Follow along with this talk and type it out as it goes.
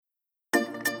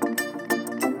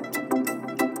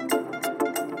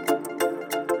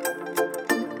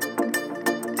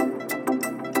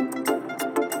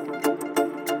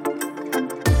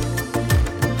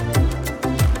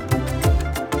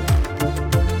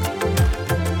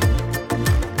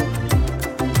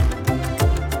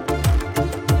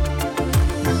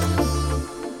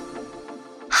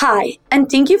Hi, and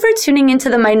thank you for tuning into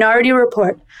the Minority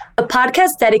Report, a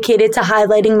podcast dedicated to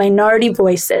highlighting minority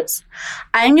voices.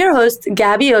 I am your host,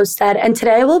 Gabby Ostad, and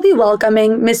today I will be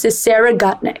welcoming Mrs. Sara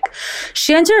Gutnick.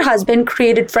 She and her husband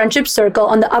created Friendship Circle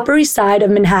on the Upper East Side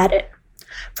of Manhattan.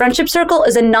 Friendship Circle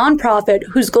is a nonprofit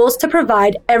whose goal is to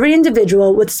provide every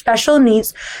individual with special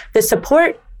needs the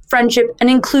support, friendship,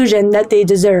 and inclusion that they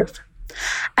deserve.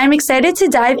 I'm excited to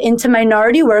dive into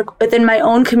minority work within my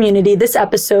own community this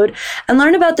episode and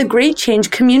learn about the great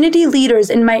change community leaders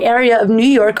in my area of New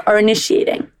York are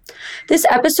initiating. This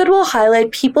episode will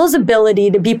highlight people's ability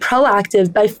to be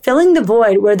proactive by filling the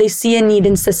void where they see a need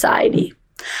in society.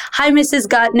 Hi, Mrs.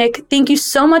 Gutnick. Thank you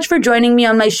so much for joining me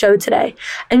on my show today.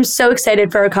 I'm so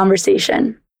excited for our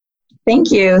conversation.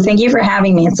 Thank you. Thank you for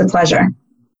having me. It's a pleasure.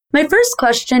 My first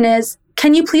question is,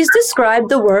 can you please describe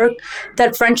the work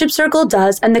that Friendship Circle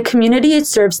does and the community it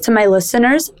serves to my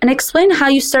listeners, and explain how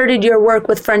you started your work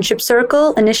with Friendship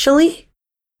Circle initially?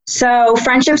 So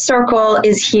Friendship Circle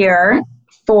is here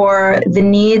for the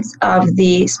needs of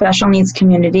the special needs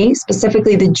community,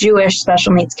 specifically the Jewish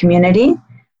special needs community.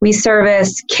 We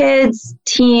service kids,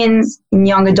 teens, and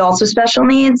young adults with special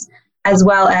needs, as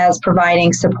well as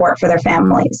providing support for their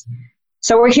families.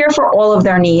 So we're here for all of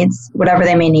their needs, whatever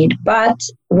they may need. But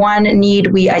one need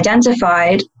we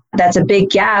identified that's a big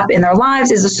gap in their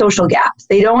lives is a social gap.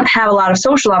 They don't have a lot of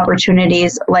social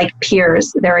opportunities like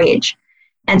peers their age.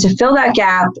 And to fill that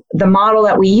gap, the model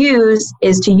that we use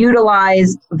is to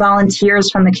utilize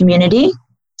volunteers from the community.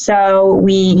 So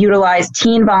we utilize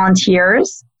teen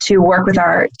volunteers to work with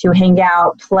to hang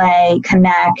out, play,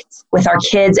 connect with our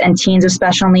kids and teens with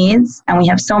special needs. And we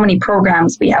have so many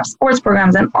programs. We have sports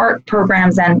programs and art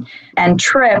programs and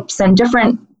trips and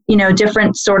different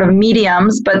sort of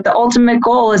mediums. But the ultimate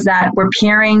goal is that we're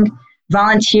pairing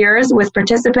volunteers with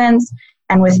participants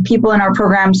and with people in our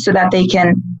programs so that they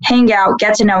can hang out,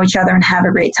 get to know each other, and have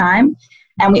a great time.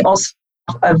 And we also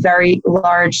have a very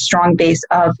large, strong base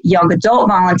of young adult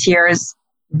volunteers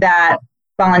that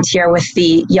volunteer with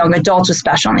the young adults with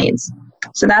special needs.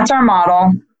 So that's our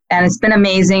model, and it's been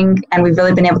amazing, and we've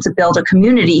really been able to build a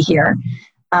community here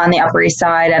on the Upper East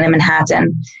Side and in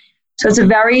Manhattan. So it's a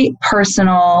very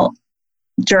personal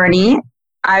journey.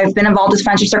 I've been involved with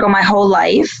Friendship Circle my whole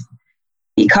life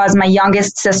because my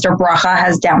youngest sister, Bracha,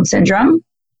 has Down syndrome.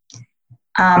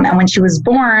 And when she was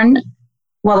born,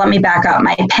 well, let me back up.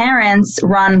 My parents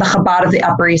run the Chabad of the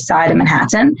Upper East Side of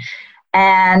Manhattan,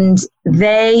 and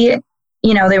they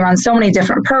run so many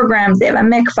different programs. They have a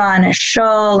mikvah and a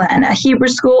shul and a Hebrew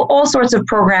school, all sorts of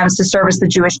programs to service the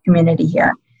Jewish community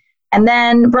here. And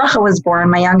then Bracha was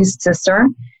born, my youngest sister,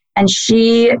 and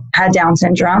she had Down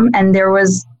syndrome, and there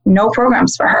was no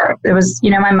programs for her. There was,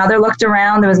 my mother looked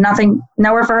around, there was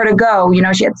nowhere for her to go.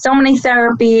 She had so many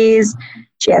therapies,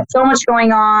 she had so much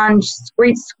going on,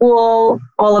 great school,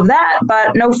 all of that,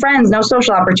 but no friends, no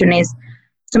social opportunities.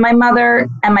 So my mother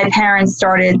and my parents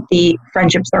started the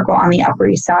Friendship Circle on the Upper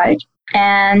East Side,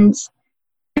 and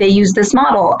they used this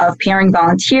model of pairing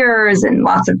volunteers and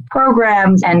lots of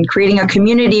programs and creating a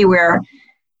community where,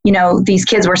 these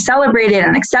kids were celebrated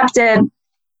and accepted.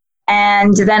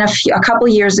 And then a couple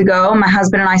of years ago, my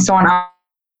husband and I saw an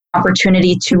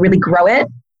opportunity to really grow it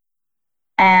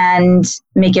and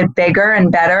make it bigger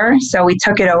and better. So we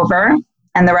took it over,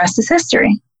 and the rest is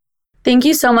history. Thank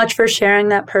you so much for sharing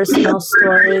that personal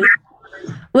story.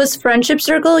 Was Friendship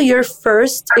Circle your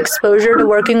first exposure to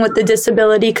working with the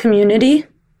disability community?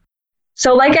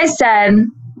 So like I said,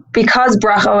 because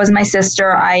Bracha was my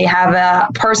sister, I have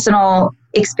a personal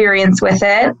experience with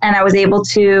it, and I was able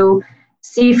to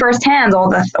see firsthand all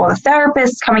the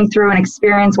therapists coming through and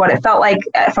experience what it felt like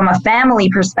from a family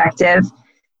perspective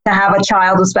to have a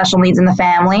child with special needs in the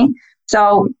family.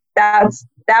 So that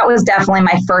was definitely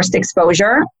my first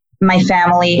exposure, my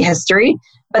family history.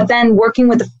 But then working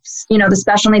with the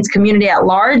special needs community at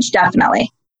large, definitely.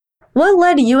 What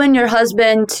led you and your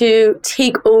husband to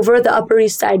take over the Upper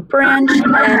East Side branch?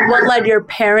 And what led your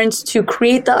parents to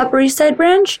create the Upper East Side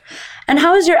branch? And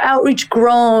how has your outreach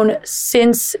grown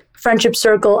since Friendship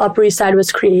Circle Upper East Side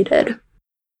was created?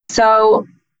 So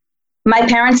my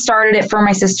parents started it for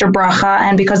my sister Bracha,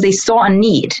 and because they saw a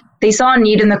need. They saw a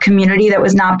need in the community that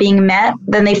was not being met.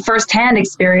 Then they firsthand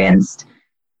experienced,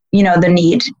 the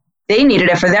need. They needed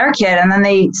it for their kid. And then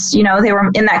they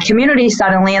were in that community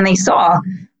suddenly, and they saw,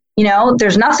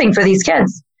 there's nothing for these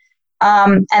kids.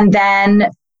 And then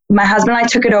my husband and I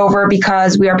took it over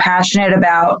because we are passionate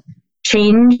about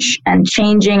change and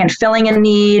changing and filling a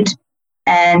need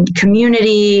and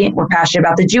community. We're passionate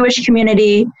about the Jewish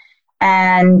community.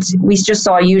 And we just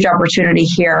saw a huge opportunity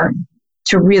here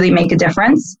to really make a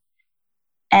difference.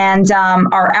 and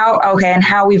are out. Okay, and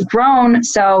how we've grown.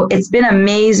 So it's been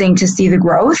amazing to see the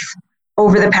growth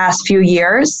over the past few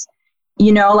years.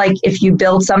 Like if you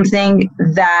build something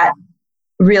that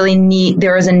really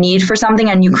there is a need for something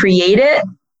and you create it,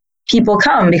 people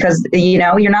come because,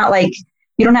 you're not like,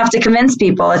 you don't have to convince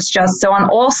people. It's just, so on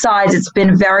all sides, it's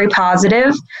been very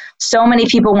positive. So many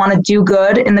people want to do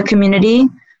good in the community.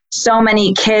 So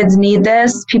many kids need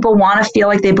this. People want to feel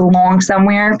like they belong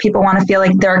somewhere. People want to feel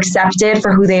like they're accepted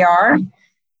for who they are.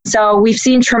 So we've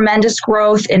seen tremendous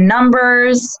growth in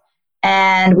numbers,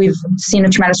 and we've seen a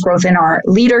tremendous growth in our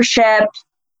leadership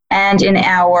and in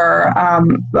our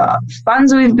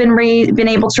funds we've been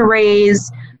able to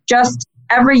raise. Just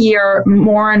every year,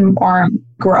 more and more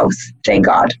growth, thank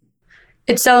God.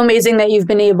 It's so amazing that you've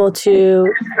been able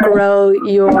to grow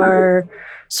your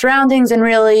surroundings and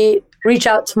really reach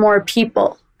out to more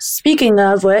people. Speaking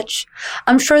of which,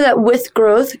 I'm sure that with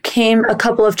growth came a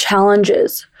couple of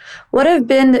challenges. What have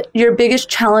been your biggest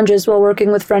challenges while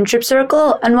working with Friendship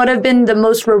Circle, and what have been the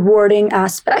most rewarding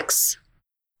aspects?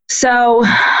 So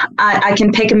I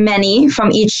can pick many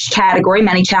from each category,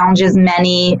 many challenges,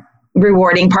 many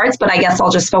rewarding parts, but I guess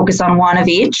I'll just focus on one of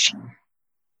each.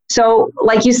 So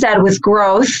like you said, with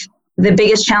growth, the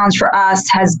biggest challenge for us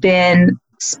has been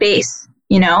space.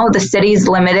 The city's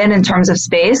limited in terms of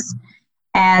space.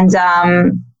 And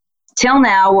till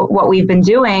now, what we've been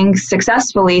doing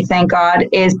successfully, thank God,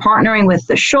 is partnering with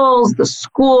the shuls, the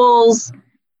schools,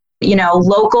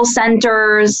 local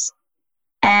centers.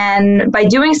 And by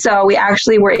doing so, we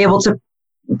actually were able to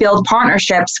build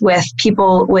partnerships with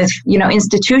people, with,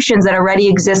 institutions that already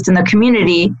exist in the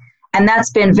community. And that's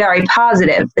been very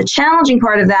positive. The challenging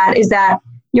part of that is that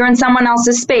you're in someone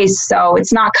else's space. So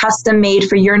it's not custom made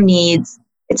for your needs.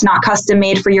 It's not custom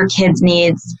made for your kids'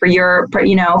 needs, for your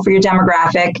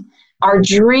demographic. Our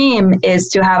dream is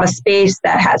to have a space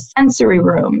that has sensory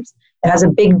rooms, that has a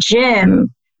big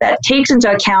gym, that takes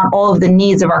into account all of the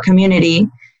needs of our community.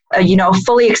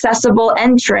 Fully accessible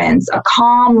entrance, a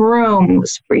calm room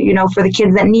for the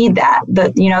kids that need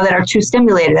that are too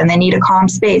stimulated and they need a calm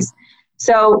space.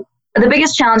 So the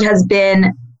biggest challenge has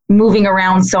been moving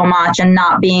around so much and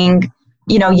not being,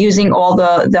 using all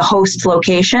the host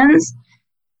locations.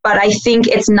 But I think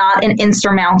it's not an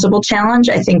insurmountable challenge.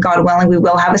 I think, God willing, we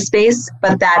will have a space,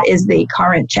 but that is the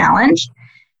current challenge.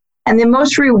 And the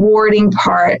most rewarding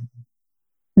part,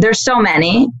 there's so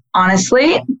many,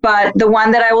 honestly, but the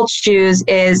one that I will choose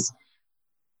is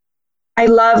I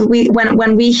love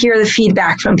when we hear the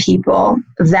feedback from people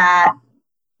that,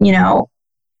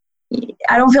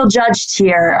 I don't feel judged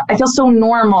here. I feel so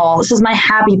normal. This is my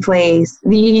happy place.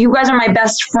 You guys are my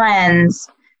best friends.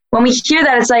 When we hear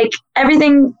that, it's like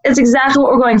everything is exactly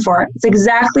what we're going for. It's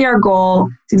exactly our goal.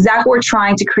 It's exactly what we're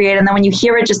trying to create. And then when you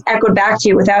hear it just echoed back to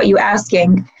you without you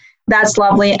asking, that's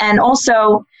lovely. And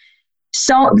also,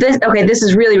 this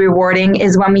is really rewarding,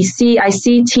 is when I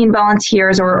see teen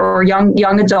volunteers or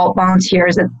young adult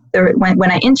volunteers that when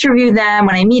I interview them,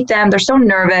 when I meet them, they're so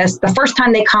nervous. The first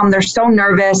time they come, they're so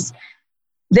nervous.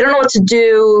 They don't know what to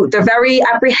do. They're very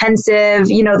apprehensive.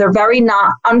 They're very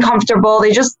not uncomfortable.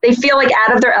 They feel like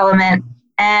out of their element,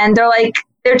 and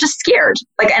they're just scared.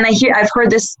 I've heard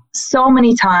this so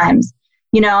many times,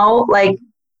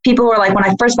 people were like, when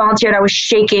I first volunteered, I was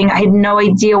shaking. I had no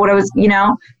idea what I was,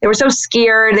 they were so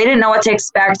scared. They didn't know what to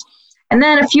expect. And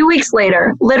then a few weeks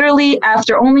later, literally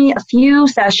after only a few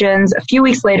sessions, a few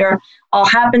weeks later, I'll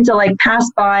happen to pass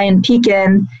by and peek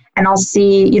in, and I'll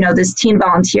see, this teen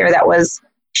volunteer that was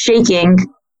shaking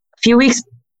a few weeks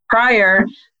prior.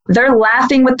 They're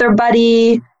laughing with their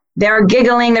buddy. They're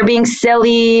giggling. They're being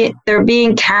silly. They're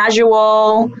being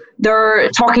casual. They're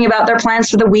talking about their plans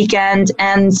for the weekend.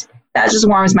 And that just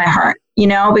warms my heart,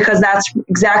 because that's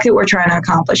exactly what we're trying to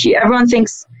accomplish. Everyone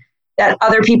thinks that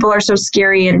other people are so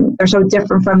scary and they're so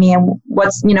different from me, and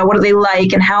what do they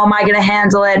like and how am I going to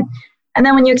handle it? And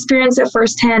then when you experience it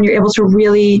firsthand, you're able to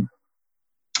really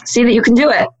see that you can do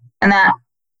it and that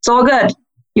it's all good.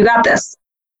 You got this.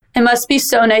 It must be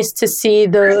so nice to see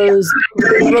those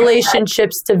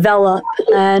relationships develop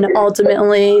and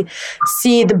ultimately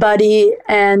see the buddy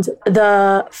and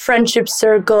the Friendship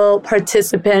Circle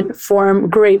participant form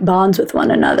great bonds with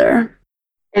one another.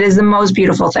 It is the most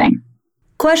beautiful thing.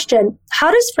 Question: how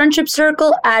does Friendship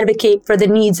Circle advocate for the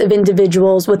needs of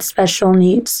individuals with special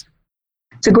needs?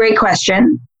 It's a great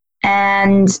question.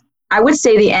 And I would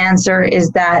say the answer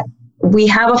is that we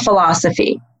have a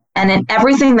philosophy. And in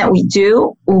everything that we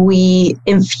do, we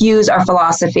infuse our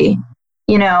philosophy,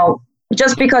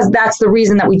 just because that's the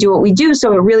reason that we do what we do.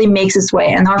 So it really makes its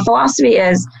way. And our philosophy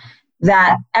is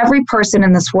that every person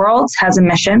in this world has a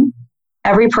mission.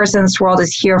 Every person in this world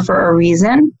is here for a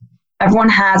reason. Everyone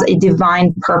has a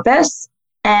divine purpose,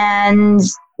 and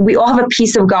we all have a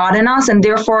piece of God in us, and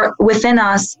therefore within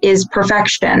us is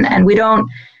perfection. And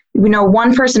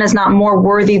one person is not more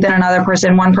worthy than another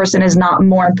person. One person is not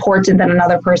more important than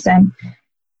another person.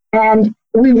 And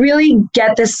we really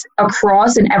get this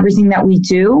across in everything that we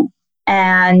do.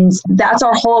 And that's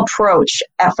our whole approach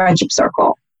at Friendship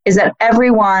Circle, is that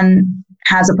everyone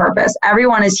has a purpose.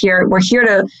 Everyone is here. We're here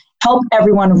to help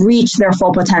everyone reach their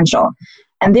full potential.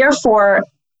 And therefore,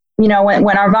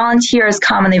 when our volunteers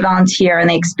come and they volunteer and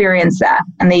they experience that,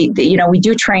 and they we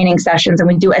do training sessions and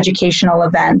we do educational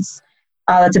events.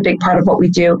 That's a big part of what we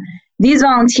do. These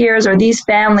volunteers or these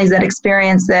families that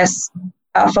experience this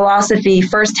philosophy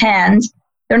firsthand,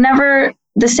 they're never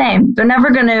the same. They're never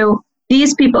going to,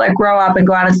 these people that grow up and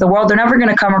go out into the world, they're never going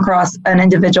to come across an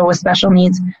individual with special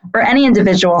needs, or any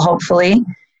individual, hopefully,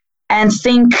 and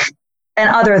think and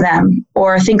other them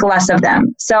or think less of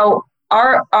them. So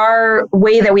our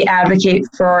way that we advocate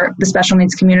for the special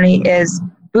needs community is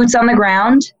boots on the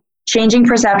ground, changing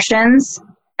perceptions,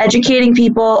 educating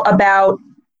people about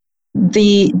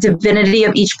the divinity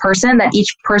of each person, that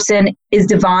each person is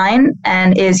divine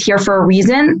and is here for a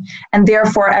reason, and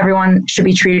therefore everyone should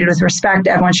be treated with respect,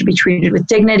 everyone should be treated with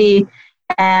dignity,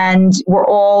 and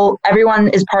everyone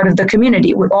is part of the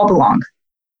community. We all belong.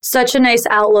 Such a nice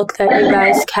outlook that you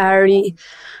guys carry.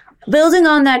 Building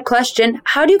on that question,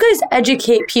 how do you guys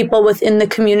educate people within the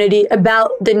community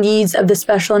about the needs of the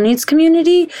special needs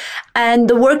community and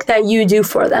the work that you do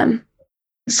for them?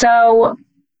 So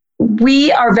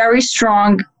we are very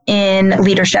strong in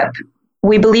leadership.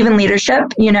 We believe in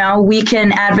leadership. We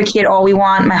can advocate all we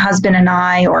want, my husband and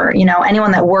I, or,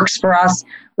 anyone that works for us,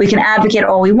 we can advocate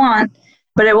all we want,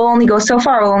 but it will only go so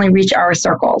far. It will only reach our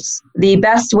circles. The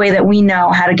best way that we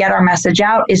know how to get our message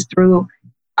out is through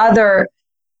other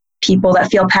people that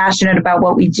feel passionate about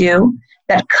what we do,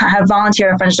 that have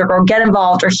volunteered at Friendship Circle, or get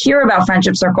involved, or hear about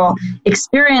Friendship Circle,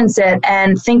 experience it,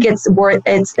 and think it's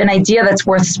an idea that's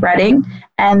worth spreading.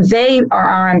 And they are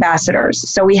our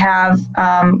ambassadors. So we have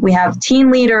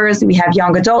teen leaders, we have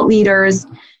young adult leaders,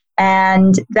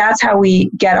 and that's how we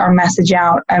get our message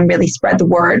out and really spread the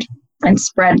word and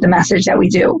spread the message that we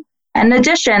do. And in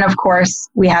addition, of course,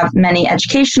 we have many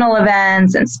educational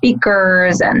events and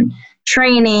speakers and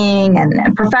training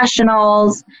and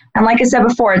professionals. And like I said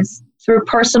before, it's through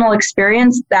personal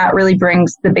experience that really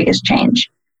brings the biggest change.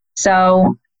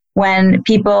 So when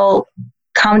people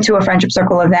come to a Friendship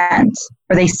Circle event,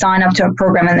 or they sign up to a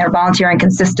program and they're volunteering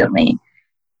consistently,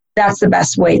 that's the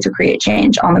best way to create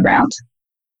change on the ground.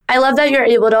 I love that you're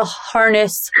able to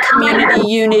harness community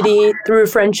unity through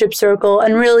Friendship Circle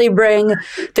and really bring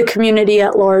the community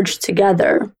at large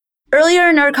together. Earlier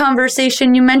in our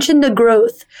conversation, you mentioned the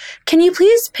growth. Can you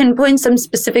please pinpoint some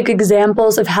specific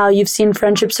examples of how you've seen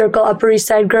Friendship Circle Upper East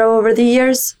Side grow over the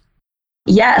years?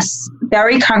 Yes,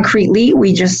 very concretely,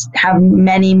 we just have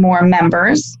many more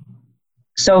members.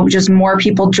 So just more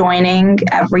people joining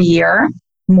every year,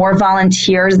 more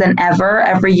volunteers than ever.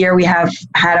 Every year we have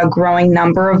had a growing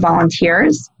number of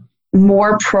volunteers,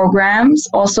 more programs.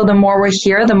 Also, the more we're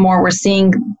here, the more we're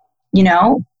seeing,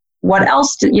 what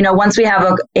else, once we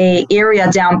have a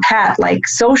area down pat, like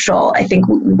social, I think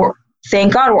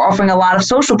thank God we're offering a lot of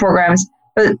social programs,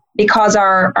 but because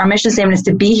our mission statement is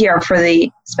to be here for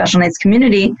the special needs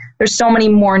community, there's so many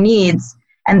more needs.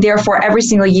 And therefore, every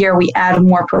single year we add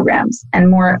more programs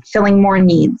and filling more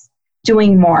needs,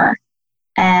 doing more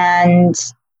and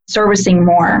servicing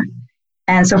more.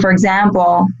 And so, for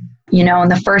example, in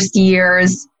the first year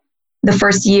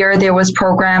there was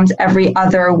programs every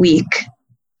other week.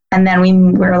 And then we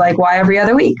were like, why every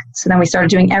other week? So then we started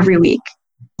doing every week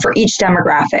for each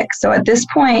demographic. So at this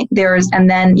point, and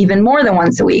then even more than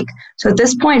once a week. So at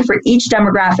this point, for each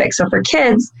demographic, so for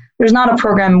kids, there's not a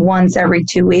program once every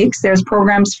 2 weeks. There's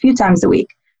programs a few times a week.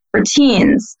 For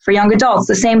teens, for young adults,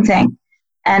 the same thing.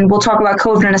 And we'll talk about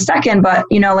COVID in a second, but,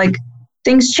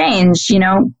 things change,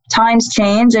 times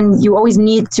change, and you always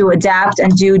need to adapt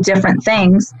and do different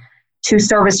things to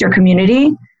service your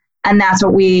community. And that's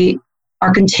what we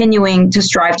are continuing to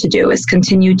strive to do, is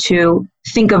continue to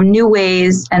think of new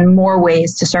ways and more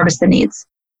ways to service the needs.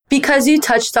 Because you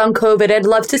touched on COVID, I'd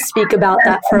love to speak about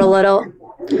that for a little.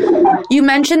 You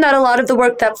mentioned that a lot of the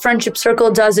work that Friendship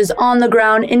Circle does is on the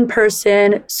ground, in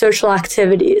person, social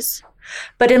activities.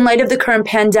 But in light of the current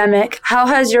pandemic, how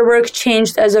has your work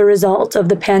changed as a result of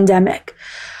the pandemic?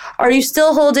 Are you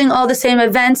still holding all the same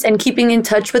events and keeping in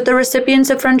touch with the recipients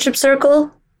of Friendship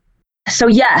Circle? So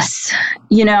yes,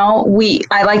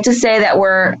 I like to say that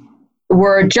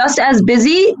we're just as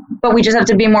busy, but we just have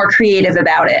to be more creative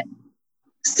about it.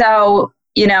 So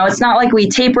It's not like we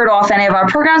tapered off any of our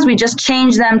programs. We just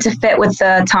changed them to fit with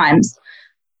the times.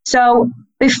 So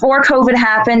before COVID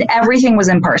happened, everything was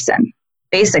in person,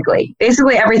 basically.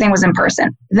 Basically, everything was in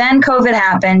person. Then COVID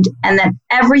happened, and then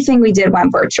everything we did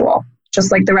went virtual,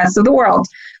 just like the rest of the world.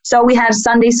 So we have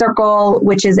Sunday Circle,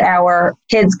 which is our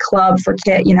kids club for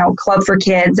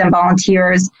kids and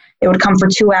volunteers. They would come for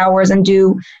 2 hours and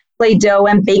do Play-Doh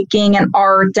and baking and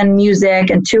art and music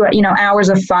and 2 hours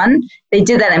of fun. They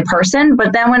did that in person,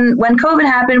 but then when COVID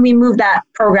happened, we moved that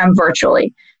program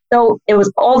virtually. So it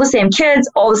was all the same kids,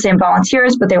 all the same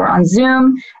volunteers, but they were on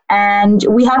Zoom, and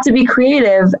we had to be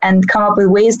creative and come up with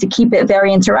ways to keep it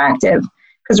very interactive.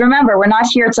 Because remember, we're not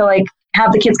here to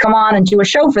have the kids come on and do a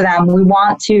show for them. We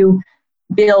want to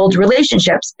build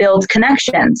relationships, build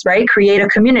connections, right? Create a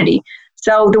community.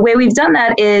 So the way we've done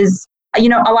that is, a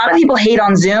lot of people hate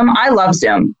on Zoom. I love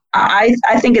Zoom. I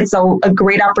think it's a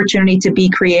great opportunity to be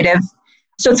creative.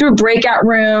 So through breakout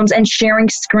rooms and sharing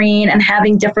screen and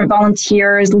having different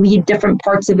volunteers lead different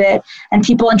parts of it, and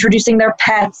people introducing their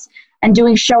pets and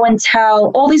doing show and tell,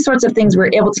 all these sorts of things,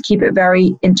 we're able to keep it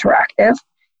very interactive.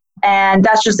 And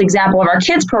that's just an example of our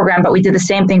kids program, but we did the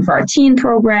same thing for our teen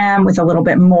program with a little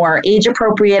bit more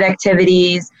age-appropriate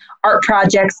activities, art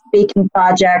projects, baking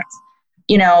projects,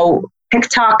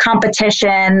 TikTok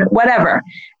competition, whatever.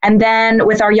 And then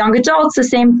with our young adults, the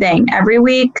same thing. Every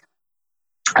week,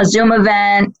 a Zoom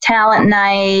event, talent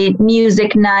night,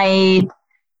 music night,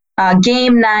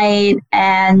 game night.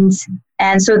 And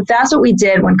so that's what we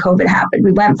did when COVID happened.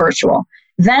 We went virtual.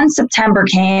 Then September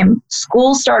came,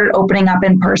 school started opening up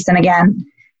in person again.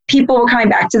 People were coming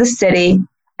back to the city.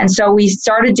 And so we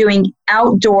started doing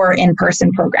outdoor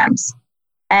in-person programs.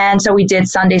 And so we did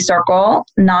Sunday Circle,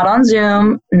 not on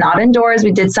Zoom, not indoors.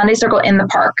 We did Sunday Circle in the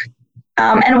park.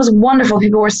 And it was wonderful.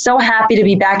 People were so happy to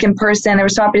be back in person. They were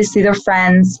so happy to see their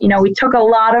friends. We took a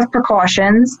lot of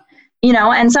precautions,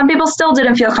 and some people still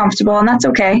didn't feel comfortable, and that's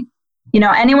okay.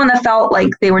 Anyone that felt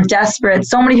like they were desperate,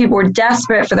 so many people were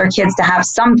desperate for their kids to have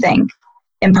something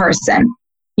in person.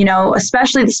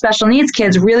 Especially the special needs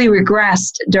kids really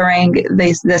regressed during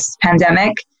this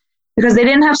pandemic, because they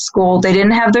didn't have school, they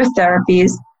didn't have their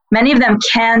therapies. Many of them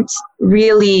can't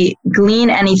really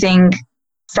glean anything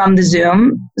from the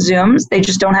Zooms. They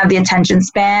just don't have the attention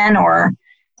span, or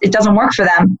it doesn't work for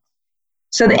them.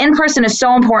 So the in-person is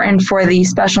so important for the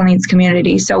special needs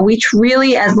community. So we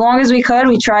really, as long as we could,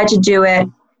 we tried to do it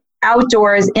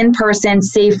outdoors, in person,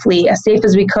 safely, as safe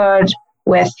as we could,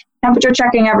 with temperature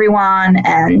checking everyone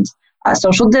and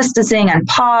social distancing and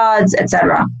pods,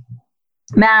 etc.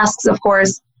 Masks, of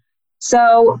course.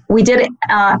 So we did it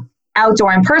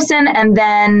outdoor in person, and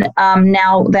then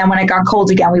then when it got cold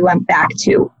again, we went back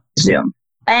to Zoom.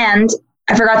 And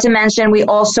I forgot to mention, we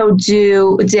also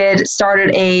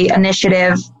started a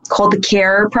initiative called the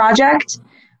Care Project,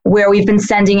 where we've been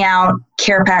sending out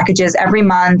care packages every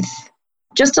month,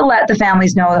 just to let the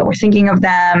families know that we're thinking of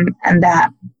them and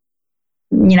that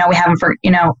we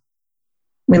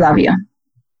love you.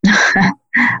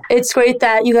 It's great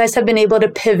that you guys have been able to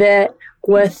pivot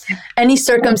with any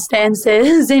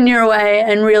circumstances in your way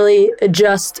and really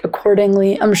adjust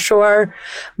accordingly. I'm sure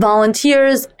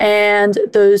volunteers and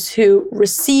those who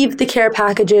receive the care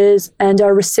packages and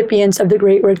are recipients of the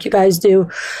great work you guys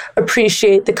do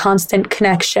appreciate the constant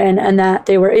connection and that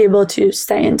they were able to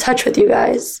stay in touch with you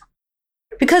guys.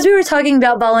 Because we were talking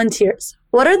about volunteers,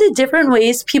 what are the different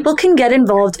ways people can get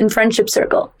involved in Friendship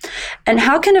Circle? And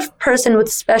how can a person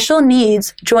with special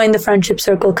needs join the Friendship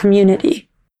Circle community?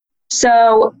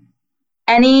 So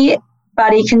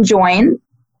anybody can join.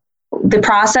 The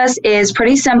process is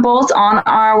pretty simple. It's on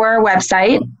our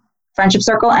website,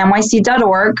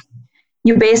 friendshipcirclenyc.org.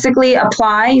 You basically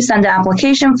apply, you send an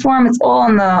application form. It's all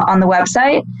on the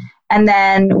website. And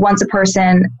then once a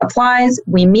person applies,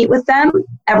 we meet with them.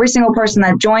 Every single person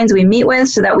that joins, we meet with,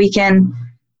 so that we can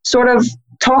sort of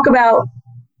talk about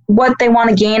what they want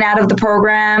to gain out of the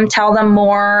program, tell them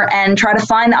more, and try to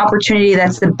find the opportunity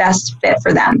that's the best fit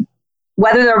for them.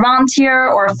 Whether they're a volunteer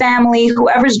or a family,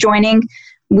 whoever's joining,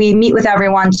 we meet with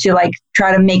everyone to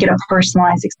try to make it a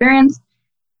personalized experience.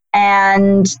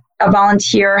 And a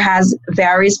volunteer has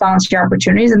various volunteer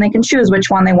opportunities, and they can choose which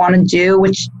one they want to do,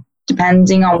 which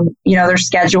depending on their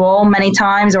schedule many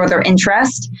times or their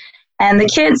interest. And the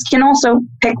kids can also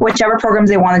pick whichever programs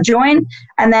they want to join.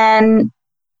 And then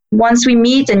once we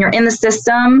meet and you're in the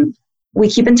system, we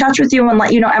keep in touch with you and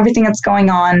let you know everything that's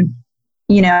going on,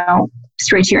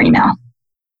 straight to your email.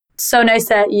 So nice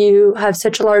that you have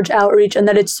such a large outreach and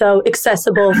that it's so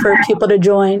accessible for people to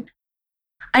join.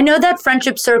 I know that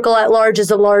Friendship Circle at large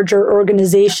is a larger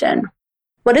organization.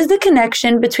 What is the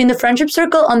connection between the Friendship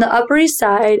Circle on the Upper East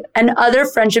Side and other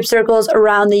friendship circles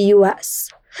around the U.S.?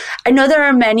 I know there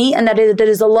are many and that it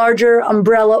is a larger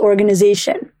umbrella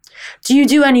organization. Do you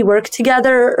do any work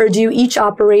together or do you each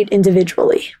operate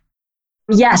individually?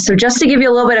 Yes, so just to give you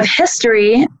a little bit of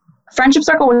history, Friendship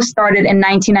Circle was started in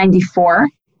 1994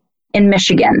 in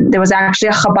Michigan. There was actually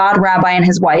a Chabad rabbi and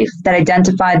his wife that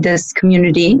identified this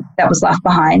community that was left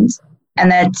behind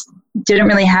and that didn't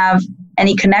really have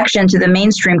any connection to the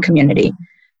mainstream community.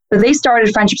 So they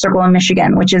started Friendship Circle in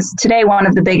Michigan, which is today one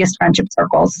of the biggest friendship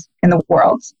circles in the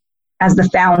world, as the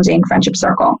founding Friendship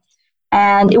Circle.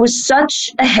 And it was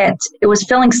such a hit. It was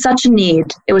filling such a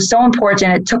need. It was so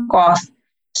important. It took off.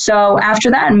 So after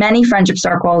that, many friendship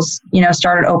circles,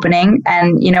 started opening,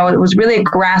 and, it was really a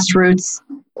grassroots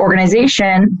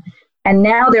organization. And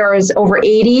now there is over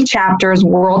 80 chapters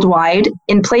worldwide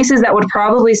in places that would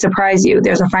probably surprise you.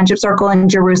 There's a Friendship Circle in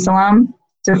Jerusalem.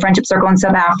 There's a Friendship Circle in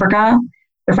South Africa.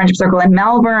 There's a Friendship Circle in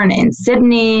Melbourne, in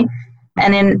Sydney,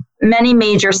 and in many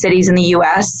major cities in the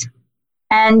U.S.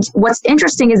 And what's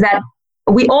interesting is that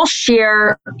we all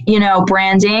share,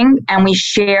 branding, and we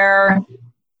share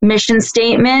mission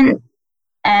statement,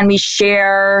 and we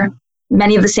share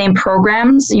many of the same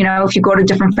programs. If you go to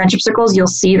different friendship circles, you'll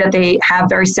see that they have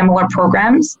very similar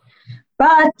programs.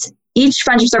 But each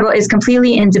friendship circle is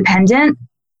completely independent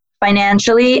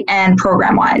financially and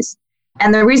program-wise.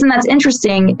 And the reason that's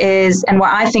interesting is, and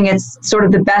why I think it's sort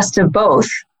of the best of both,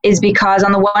 is because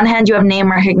on the one hand, you have name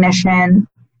recognition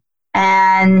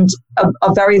and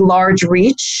a very large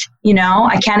reach.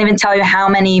 I can't even tell you how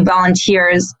many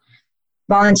volunteers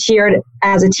volunteered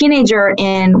as a teenager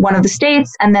in one of the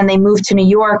states, and then they moved to New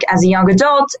York as a young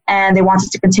adult, and they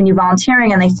wanted to continue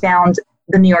volunteering, and they found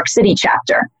the New York City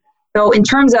chapter. So in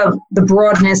terms of the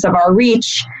broadness of our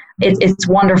reach, it's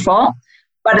wonderful.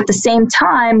 But at the same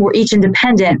time, we're each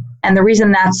independent. And the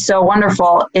reason that's so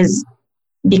wonderful is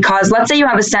because let's say you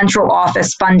have a central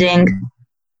office funding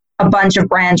a bunch of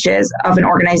branches of an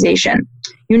organization.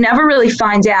 You never really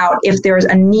find out if there's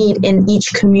a need in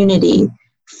each community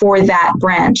for that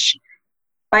branch.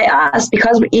 By us,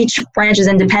 because each branch is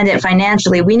independent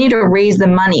financially, we need to raise the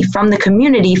money from the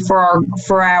community for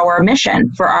our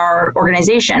mission, for our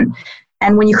organization.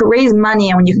 And when you can raise money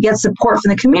and when you can get support from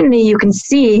the community, you can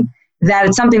see that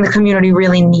it's something the community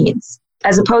really needs.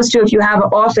 As opposed to if you have an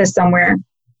office somewhere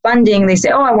funding, they say,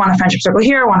 oh, I want a friendship circle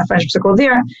here, I want a friendship circle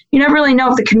there. You never really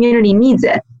know if the community needs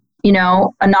it,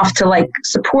 enough to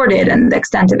support it and the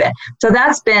extent of it. So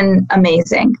that's been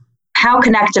amazing. How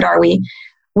connected are we?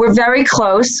 We're very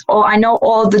close. I know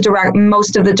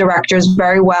most of the directors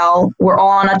very well. We're all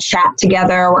on a chat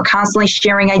together. We're constantly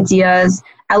sharing ideas.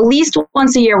 At least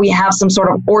once a year, we have some sort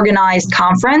of organized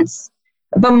conference.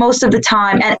 But most of the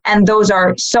time, and those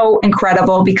are so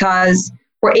incredible because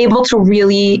we're able to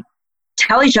really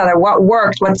tell each other what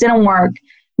worked, what didn't work.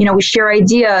 We share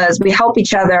ideas, we help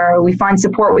each other, we find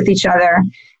support with each other.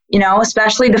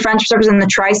 Especially the friendship circles in the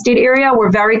tri-state area,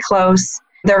 we're very close.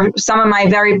 They're some of my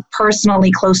very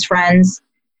personally close friends,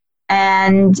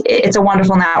 and it's a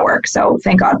wonderful network. So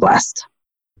thank God blessed.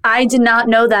 I did not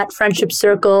know that Friendship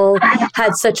Circle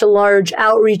had such a large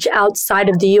outreach outside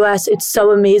of the U.S. It's so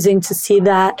amazing to see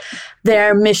that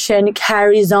their mission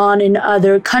carries on in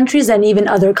other countries and even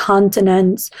other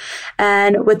continents.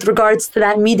 And with regards to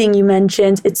that meeting you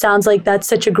mentioned, it sounds like that's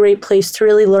such a great place to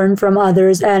really learn from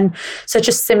others and such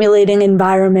a stimulating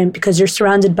environment because you're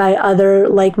surrounded by other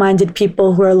like-minded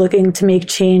people who are looking to make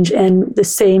change in the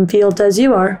same field as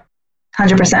you are.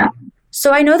 100%.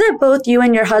 So I know that both you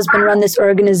and your husband run this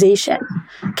organization.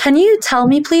 Can you tell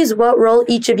me, please, what role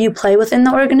each of you play within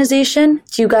the organization?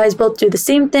 Do you guys both do the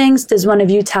same things? Does one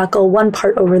of you tackle one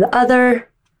part over the other?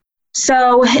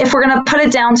 So if we're going to put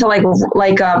it down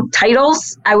to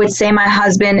titles, I would say my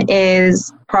husband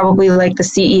is probably the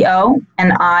CEO,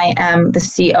 and I am the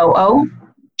COO,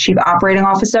 Chief Operating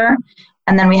Officer.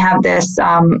 And then we have this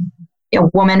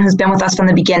woman who's been with us from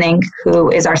the beginning,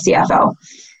 who is our CFO.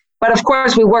 But of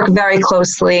course, we work very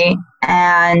closely,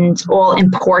 and all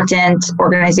important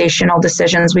organizational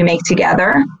decisions we make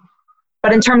together.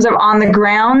 But in terms of on the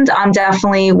ground, I'm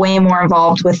definitely way more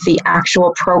involved with the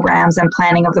actual programs and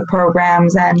planning of the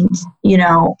programs and,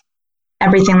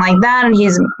 everything like that. And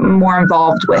he's more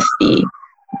involved with the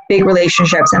big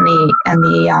relationships and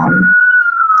the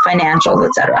financials,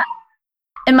 et cetera.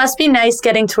 It must be nice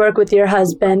getting to work with your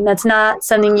husband. That's not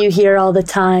something you hear all the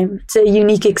time. It's a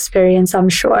unique experience, I'm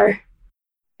sure.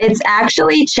 It's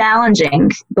actually challenging,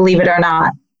 believe it or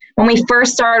not. When we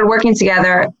first started working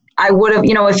together, I would have,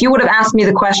 if you would have asked me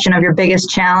the question of your biggest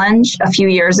challenge a few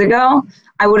years ago,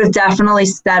 I would have definitely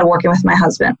said working with my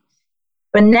husband.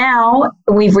 But now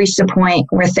we've reached a point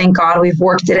where, thank God, we've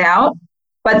worked it out.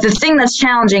 But the thing that's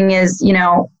challenging is,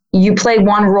 you play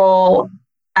one role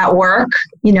at work,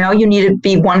 you need to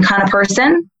be one kind of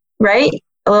person, right?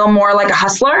 A little more like a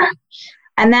hustler.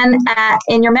 And then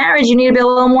in your marriage, you need to be a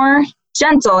little more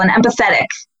gentle and empathetic.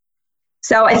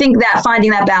 So I think that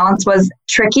finding that balance was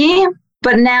tricky,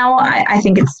 but now I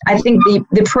think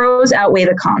the pros outweigh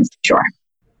the cons, sure.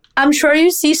 I'm sure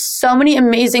you see so many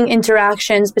amazing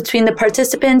interactions between the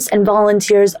participants and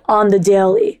volunteers on the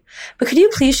daily. But could you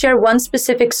please share one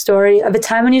specific story of a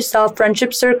time when you saw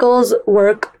Friendship Circle's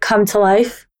work come to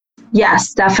life?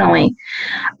 Yes, definitely.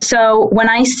 So when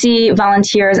I see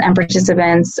volunteers and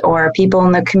participants or people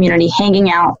in the community hanging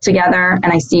out together, and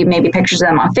I see maybe pictures of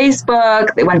them on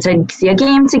Facebook, they went to see a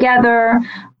game together,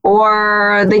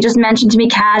 or they just mentioned to me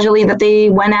casually that they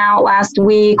went out last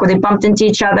week or they bumped into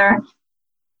each other,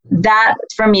 that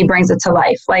for me brings it to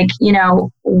life. Like,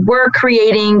 we're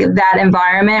creating that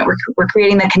environment. We're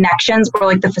creating the connections. We're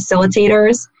like the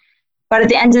facilitators. But at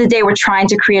the end of the day, we're trying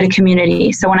to create a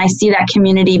community. So when I see that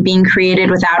community being created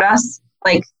without us,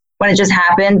 like when it just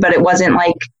happened, but it wasn't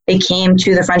like they came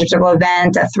to the Friendship Circle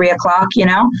event at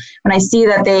 3:00, when I see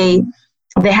that they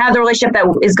have the relationship that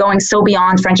is going so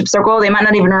beyond Friendship Circle, they might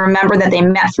not even remember that they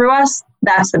met through us.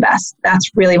 That's the best. That's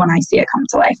really when I see it come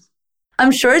to life.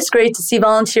 I'm sure it's great to see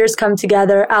volunteers come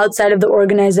together outside of the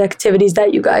organized activities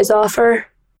that you guys offer.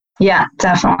 Yeah,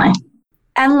 definitely.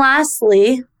 And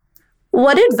lastly,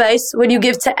 what advice would you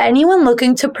give to anyone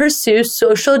looking to pursue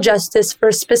social justice for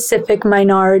a specific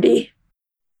minority?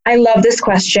 I love this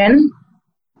question.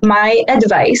 My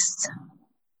advice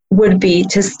would be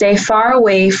to stay far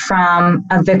away from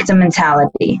a victim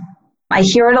mentality. I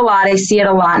hear it a lot. I see it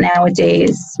a lot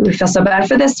nowadays. We feel so bad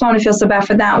for this one. We feel so bad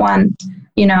for that one.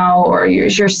 Or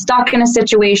you're stuck in a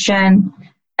situation.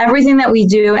 Everything that we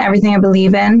do, everything I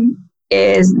believe in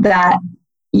is that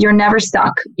you're never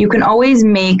stuck. You can always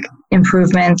make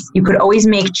improvements. You could always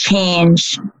make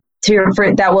change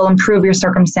that will improve your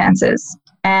circumstances.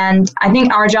 And I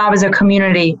think our job as a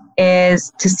community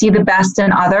is to see the best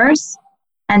in others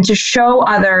and to show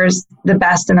others the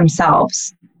best in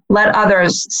themselves. Let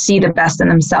others see the best in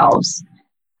themselves.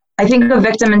 I think the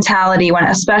victim mentality,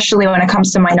 especially when it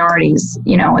comes to minorities,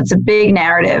 it's a big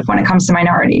narrative when it comes to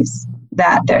minorities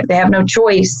that they have no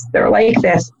choice. They're like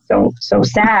this, so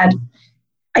sad.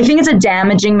 I think it's a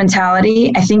damaging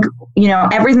mentality. I think,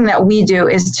 everything that we do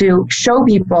is to show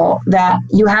people that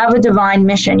you have a divine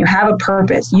mission, you have a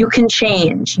purpose, you can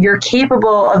change, you're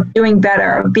capable of doing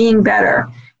better, of being better.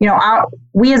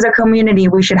 We as a community,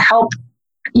 we should help,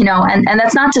 and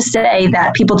that's not to say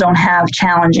that people don't have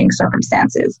challenging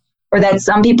circumstances or that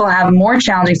some people have more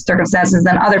challenging circumstances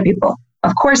than other people.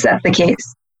 Of course, that's the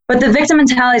case. But the victim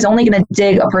mentality is only going to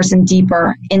dig a person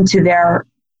deeper into their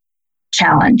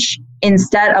challenge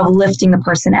instead of lifting the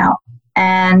person out.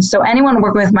 And so anyone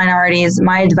working with minorities,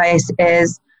 my advice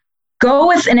is go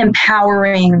with an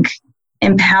empowering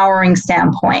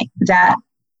standpoint that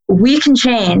we can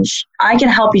change. I can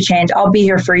help you change. I'll be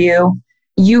here for you.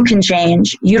 You can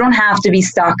change. You don't have to be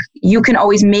stuck. You can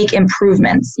always make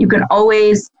improvements. You can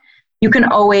always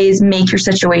make your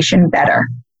situation better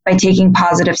by taking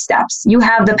positive steps. You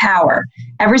have the power.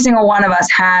 Every single one of us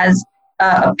has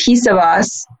a piece of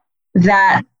us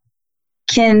that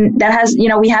has,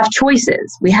 we have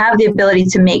choices. We have the ability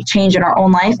to make change in our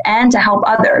own life and to help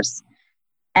others.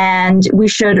 And we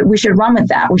should run with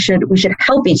that. We should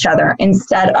help each other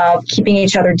instead of keeping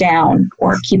each other down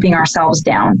or keeping ourselves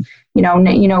down. We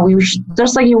should,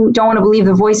 just like you don't want to believe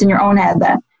the voice in your own head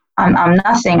that I'm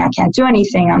nothing, I can't do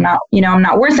anything, I'm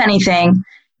not worth anything.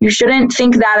 You shouldn't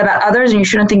think that about others, and you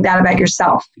shouldn't think that about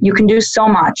yourself. You can do so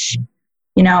much.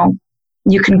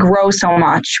 You can grow so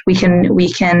much. We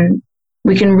can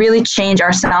really change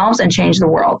ourselves and change the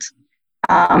world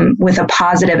with a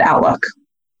positive outlook.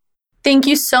 Thank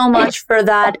you so much for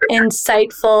that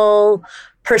insightful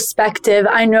perspective.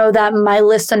 I know that my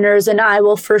listeners and I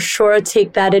will for sure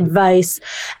take that advice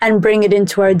and bring it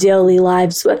into our daily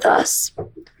lives with us.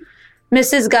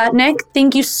 Mrs. Gutnick,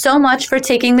 thank you so much for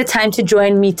taking the time to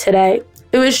join me today.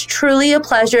 It was truly a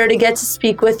pleasure to get to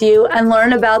speak with you and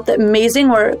learn about the amazing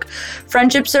work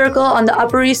Friendship Circle on the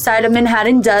Upper East Side of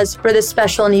Manhattan does for the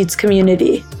special needs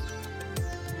community.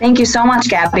 Thank you so much,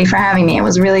 Gabby, for having me. It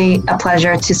was really a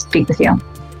pleasure to speak with you.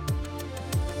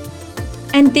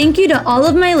 And thank you to all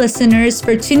of my listeners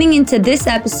for tuning into this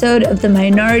episode of the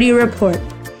Minority Report.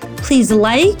 Please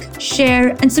like, share,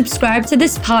 and subscribe to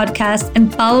this podcast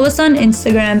and follow us on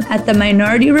Instagram at the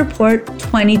Minority Report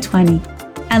 2020.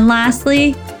 And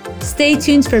lastly, stay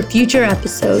tuned for future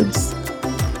episodes.